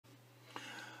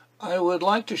I would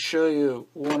like to show you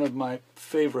one of my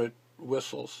favorite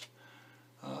whistles.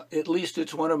 At least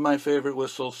it's one of my favorite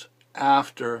whistles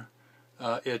after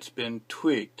it's been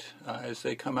tweaked. As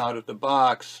they come out of the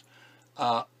box,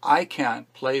 I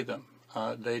can't play them.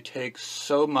 They take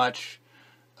so much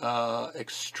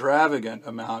extravagant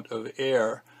amount of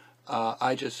air.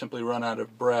 I just simply run out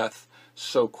of breath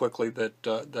so quickly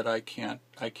that I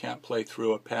can't play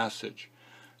through a passage.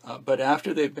 But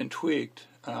after they've been tweaked,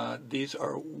 these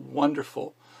are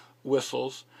wonderful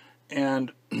whistles,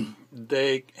 and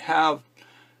they have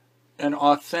an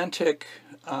authentic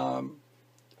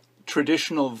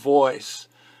traditional voice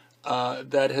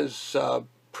that has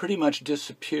pretty much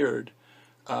disappeared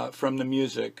from the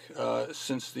music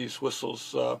since these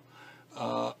whistles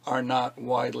are not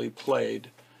widely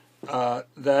played.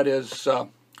 That is a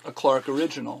Clarke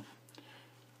original,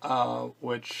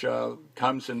 which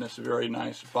comes in this very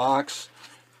nice box.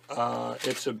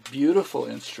 It's a beautiful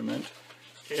instrument.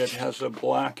 It has a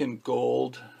black and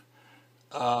gold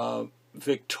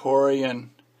Victorian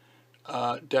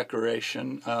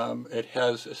decoration. It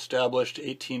has established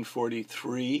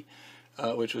 1843,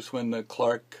 which was when the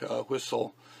Clarke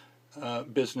whistle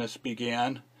business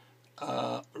began,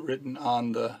 written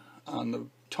on the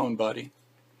tone body.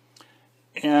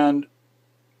 And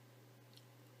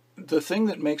the thing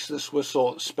that makes this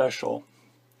whistle special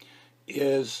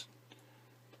is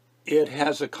it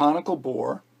has a conical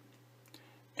bore,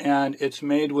 and it's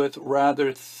made with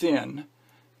rather thin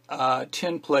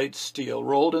tin plate steel,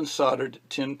 rolled and soldered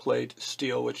tin plate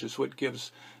steel, which is what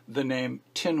gives the name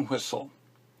tin whistle.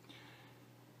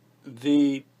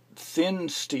 The thin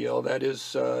steel, that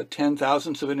is 10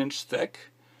 thousandths of an inch thick,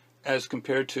 as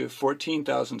compared to 14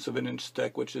 thousandths of an inch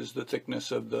thick, which is the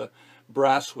thickness of the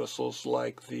brass whistles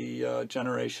like the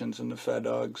Generations and the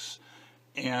Fedogs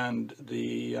and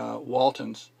the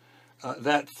Waltons.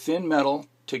 That thin metal,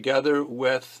 together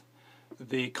with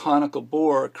the conical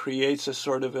bore, creates a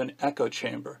sort of an echo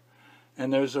chamber.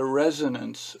 And there's a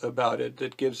resonance about it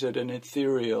that gives it an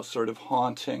ethereal, sort of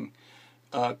haunting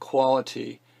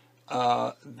quality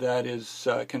that is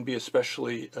can be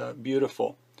especially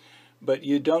beautiful. But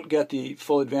you don't get the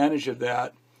full advantage of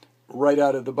that right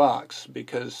out of the box,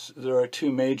 because there are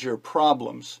two major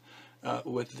problems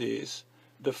with these.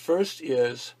 The first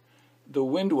is the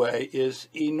windway is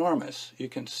enormous. You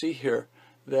can see here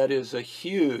that is a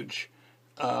huge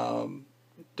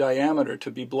diameter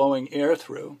to be blowing air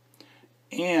through.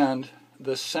 And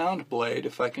the sound blade,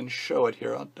 if I can show it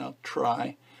here, I'll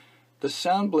try. The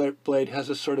sound blade has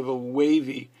a sort of a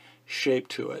wavy shape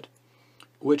to it,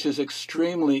 which is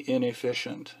extremely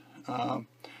inefficient.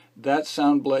 That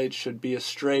sound blade should be a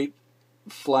straight,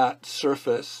 flat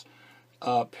surface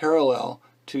parallel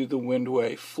to the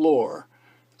windway floor.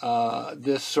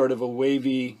 This sort of a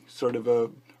wavy, sort of a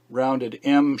rounded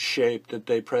M shape that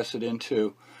they press it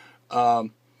into,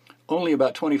 only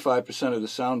about 25% of the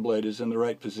sound blade is in the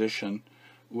right position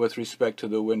with respect to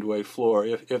the windway floor,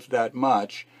 if that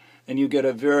much, and you get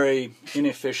a very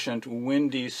inefficient,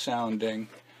 windy sounding,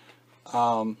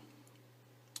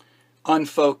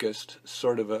 unfocused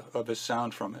sort of a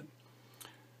sound from it.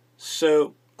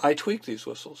 So I tweak these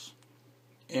whistles,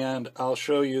 and I'll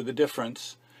show you the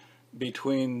difference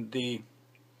between the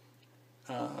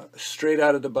straight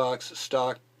out of the box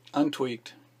stock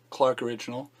untweaked Clarke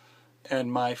original and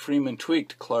my Freeman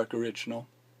tweaked Clarke original,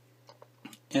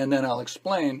 and then I'll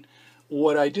explain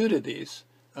what I do to these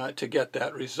to get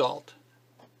that result.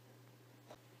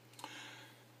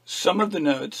 Some of the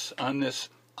notes on this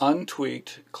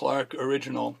untweaked Clarke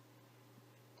original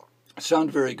sound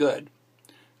very good.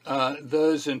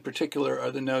 Those in particular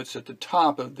are the notes at the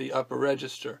top of the upper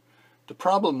register. The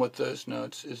problem with those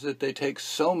notes is that they take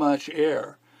so much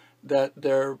air that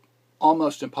they're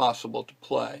almost impossible to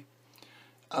play.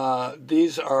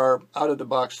 These are, out of the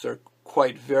box, they're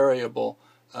quite variable.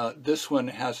 This one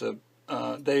has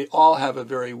they all have a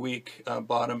very weak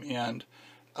bottom end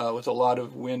with a lot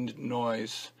of wind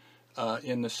noise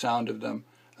in the sound of them.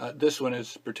 This one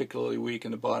is particularly weak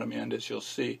in the bottom end, as you'll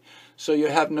see. So you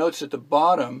have notes at the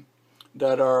bottom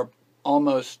that are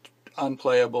almost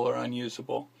unplayable or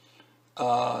unusable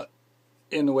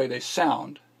in the way they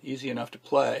sound, easy enough to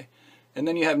play. And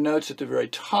then you have notes at the very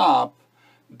top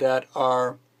that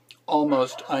are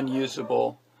almost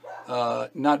unusable,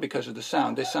 not because of the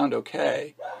sound. They sound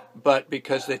okay, but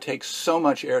because they take so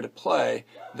much air to play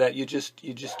that you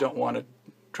just don't want to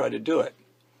try to do it.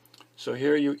 So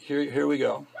here we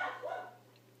go.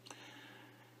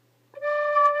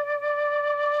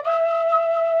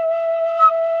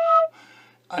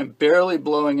 I'm barely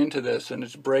blowing into this, and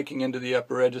it's breaking into the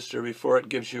upper register before it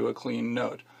gives you a clean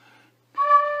note.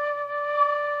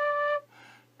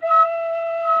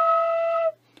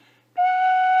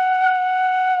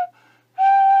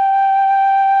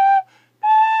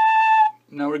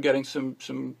 getting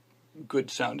some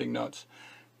good sounding notes.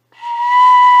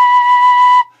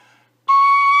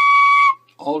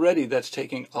 Already that's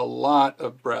taking a lot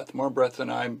of breath, more breath than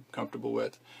I'm comfortable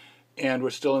with, and we're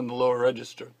still in the lower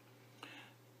register.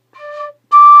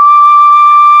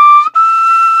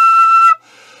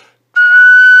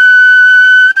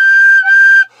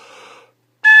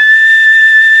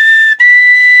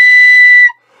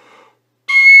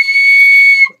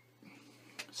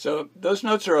 So those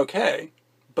notes are okay,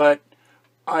 but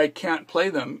I can't play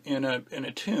them in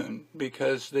a tune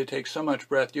because they take so much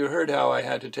breath. You heard how I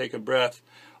had to take a breath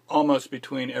almost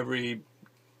between every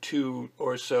 2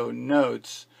 or so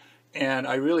notes, and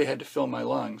I really had to fill my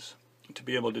lungs to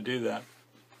be able to do that.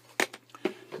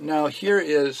 Now here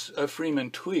is a Freeman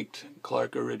tweaked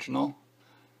Clarke original,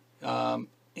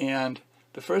 and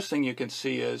the first thing you can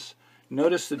see is,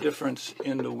 notice the difference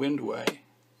in the windway.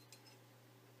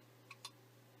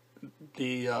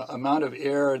 The amount of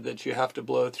air that you have to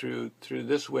blow through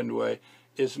this windway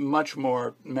is much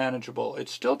more manageable. It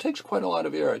still takes quite a lot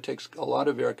of air. It takes a lot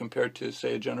of air compared to,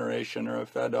 say, a Generation or a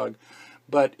Fad Dog,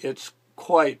 but it's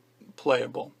quite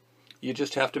playable. You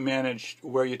just have to manage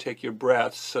where you take your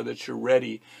breaths so that you're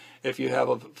ready if you have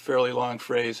a fairly long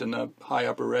phrase in the high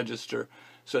upper register,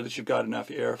 so that you've got enough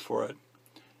air for it.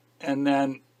 And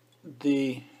then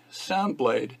the sound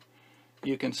blade,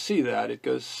 you can see that it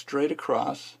goes straight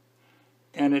across,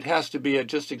 and it has to be at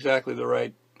just exactly the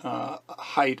right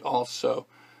height also,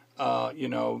 you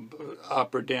know,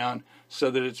 up or down, so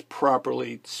that it's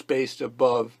properly spaced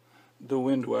above the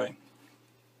windway.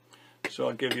 So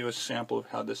I'll give you a sample of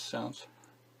how this sounds.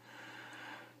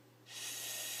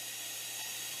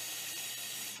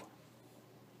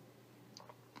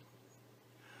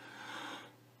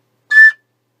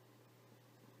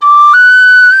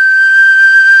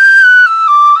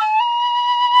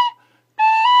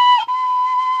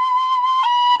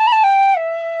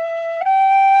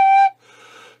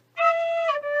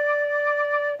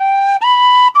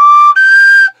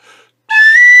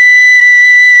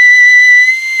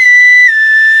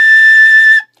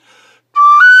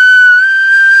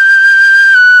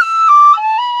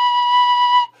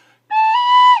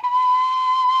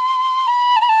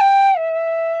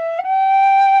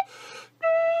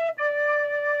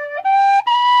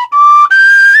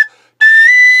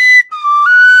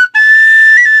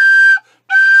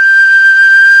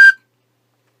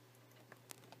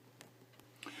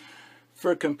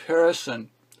 For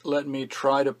comparison, let me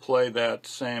try to play that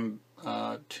same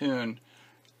tune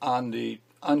on the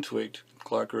untweaked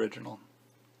Clarke original.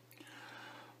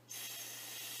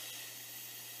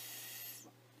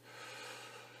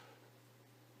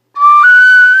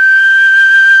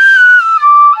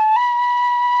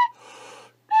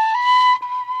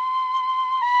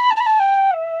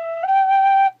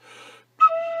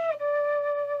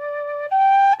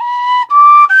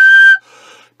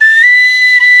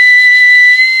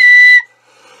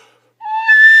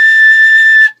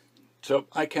 So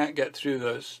I can't get through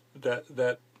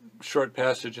that short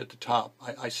passage at the top.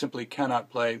 I simply cannot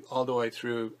play all the way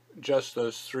through just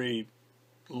those 3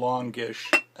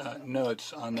 longish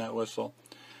notes on that whistle.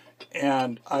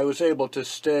 And I was able to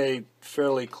stay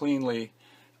fairly cleanly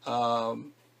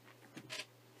in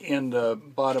the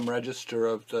bottom register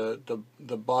of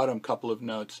the bottom couple of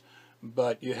notes,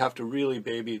 but you have to really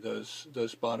baby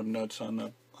those bottom notes on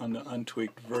the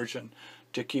untweaked version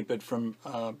to keep it from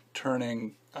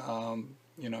turning,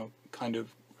 you know, kind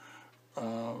of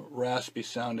raspy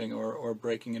sounding or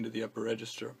breaking into the upper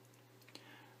register.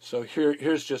 So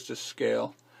here's just a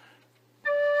scale.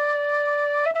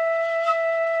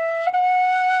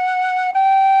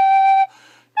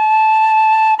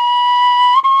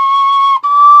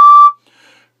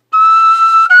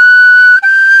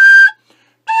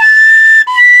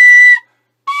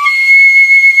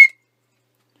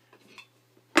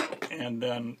 And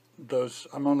then those,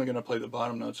 I'm only going to play the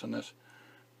bottom notes on this.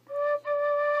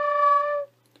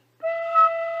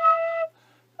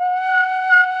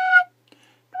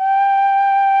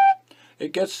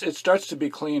 It starts to be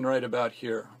clean right about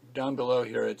here. Down below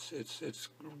here, it's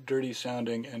dirty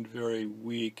sounding and very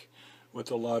weak,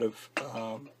 with a lot of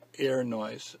air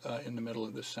noise in the middle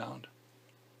of the sound.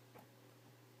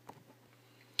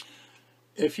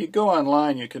 If you go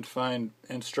online, you can find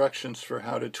instructions for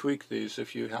how to tweak these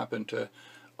if you happen to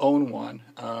own one.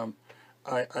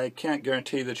 I can't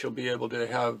guarantee that you'll be able to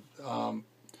have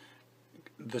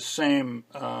the same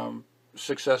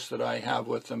success that I have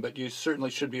with them, but you certainly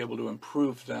should be able to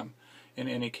improve them in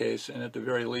any case, and at the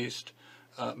very least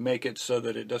make it so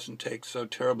that it doesn't take so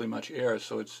terribly much air,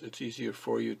 so it's easier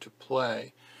for you to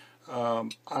play.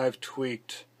 I've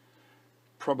tweaked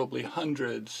probably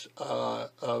hundreds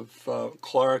of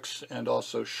Clarkes and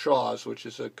also Shaws, which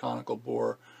is a conical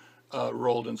bore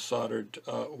rolled and soldered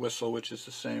whistle, which is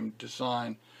the same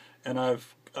design. And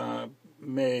I've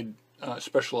made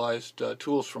specialized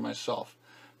tools for myself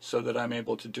so that I'm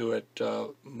able to do it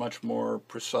much more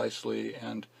precisely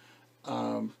and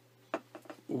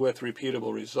with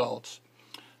repeatable results.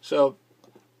 So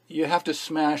you have to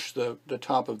smash the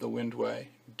top of the windway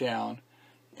down,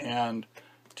 and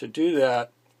to do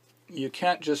that you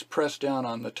can't just press down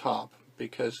on the top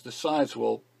because the sides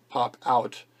will pop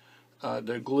out.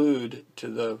 They're glued to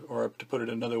the, or to put it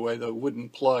another way, the wooden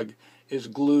plug is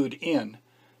glued in.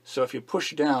 So if you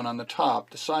push down on the top,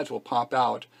 the sides will pop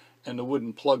out and the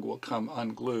wooden plug will come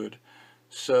unglued.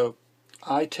 So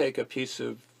I take a piece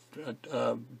of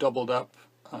doubled up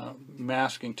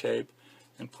masking tape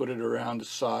and put it around the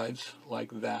sides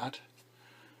like that.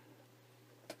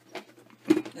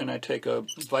 And I take a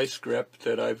vice grip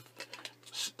that I've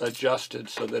adjusted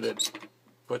so that it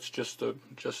puts just the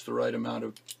right amount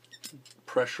of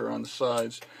pressure on the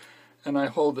sides, and I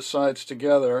hold the sides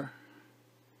together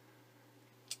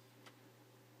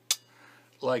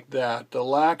like that. The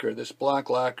lacquer, this black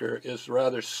lacquer, is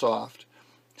rather soft,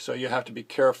 so you have to be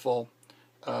careful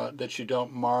that you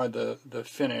don't mar the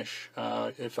finish.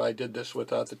 If I did this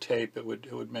without the tape, it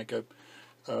would make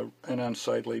an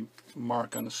unsightly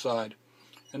mark on the side.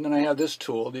 And then I have this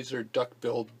tool. These are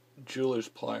duck-billed jeweler's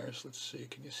pliers. Let's see,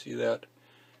 can you see that?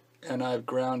 And I've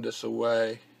ground this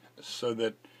away so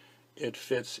that it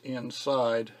fits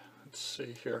inside. Let's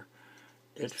see here.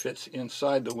 It fits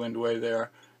inside the windway there,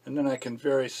 and then I can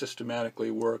very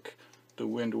systematically work the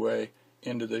windway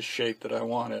into the shape that I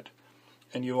want it.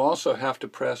 And you also have to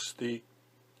press the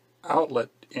outlet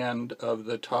end of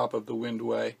the top of the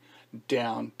windway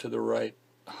down to the right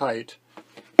height.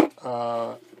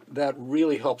 That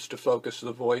really helps to focus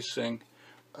the voicing,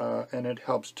 and it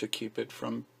helps to keep it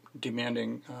from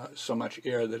demanding so much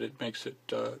air that it makes it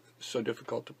so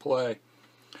difficult to play.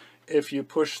 If you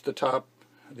push the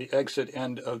exit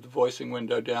end of the voicing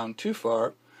window down too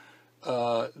far,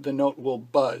 the note will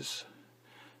buzz.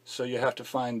 So you have to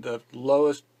find the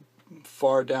lowest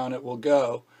far down it will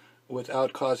go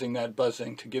without causing that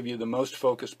buzzing to give you the most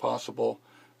focus possible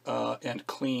and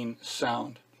clean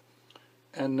sound.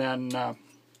 And then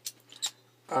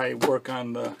I work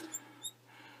on the,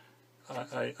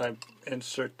 I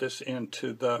insert this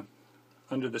into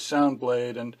under the sound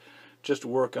blade and just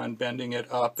work on bending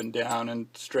it up and down and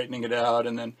straightening it out,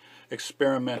 and then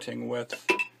experimenting with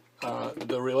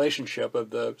the relationship of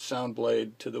the sound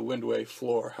blade to the windway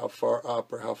floor, how far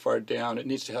up or how far down. It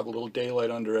needs to have a little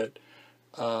daylight under it,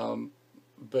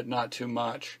 but not too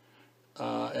much.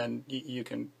 And you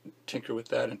can tinker with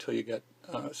that until you get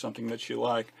something that you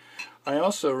like. I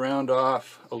also round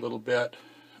off a little bit.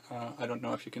 I don't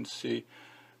know if you can see,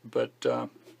 but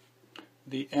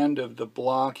the end of the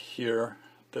block here,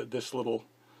 this little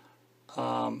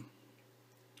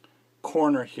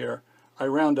corner here, I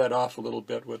round that off a little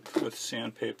bit with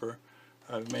sandpaper.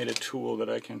 I've made a tool that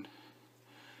I can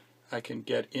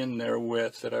get in there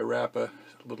with, that I wrap a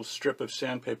little strip of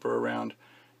sandpaper around,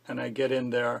 and I get in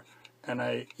there and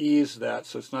I ease that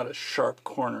so it's not a sharp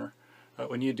corner.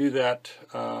 When you do that,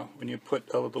 when you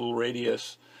put a little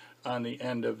radius on the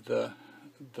end of the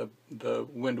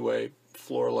windway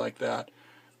floor like that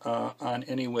on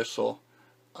any whistle,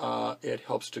 it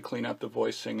helps to clean up the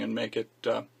voicing and make it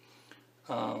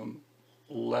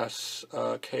less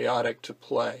chaotic to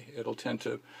play. It'll tend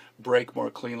to break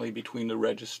more cleanly between the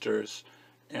registers,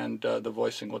 and the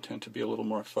voicing will tend to be a little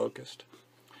more focused.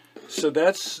 So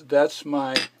that's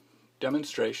my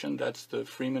demonstration. That's the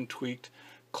Freeman tweaked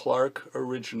Clarke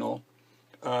original.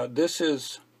 This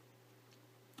is,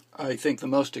 I think, the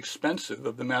most expensive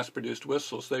of the mass-produced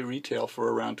whistles. They retail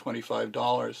for around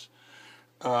 $25.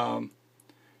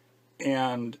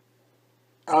 And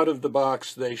out of the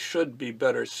box, they should be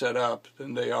better set up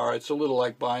than they are. It's a little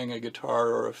like buying a guitar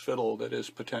or a fiddle that is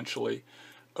potentially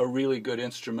a really good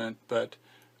instrument, but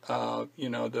you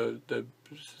know, the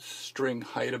string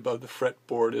height above the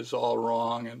fretboard is all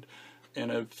wrong, and in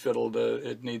a fiddle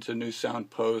it needs a new sound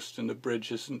post, and the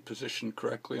bridge isn't positioned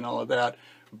correctly and all of that,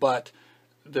 but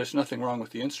there's nothing wrong with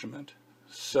the instrument.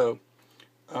 So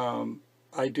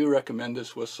I do recommend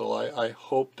this whistle. I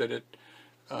hope that it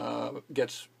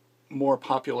gets more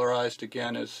popularized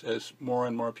again as more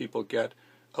and more people get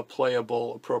a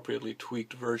playable, appropriately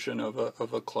tweaked version of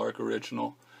a Clarke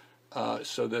original,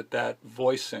 so that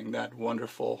voicing, that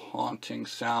wonderful haunting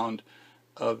sound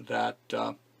of that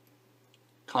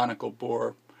conical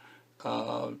bore,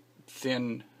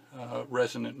 thin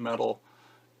resonant metal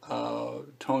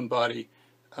tone body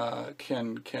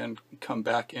can come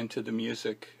back into the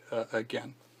music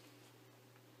again.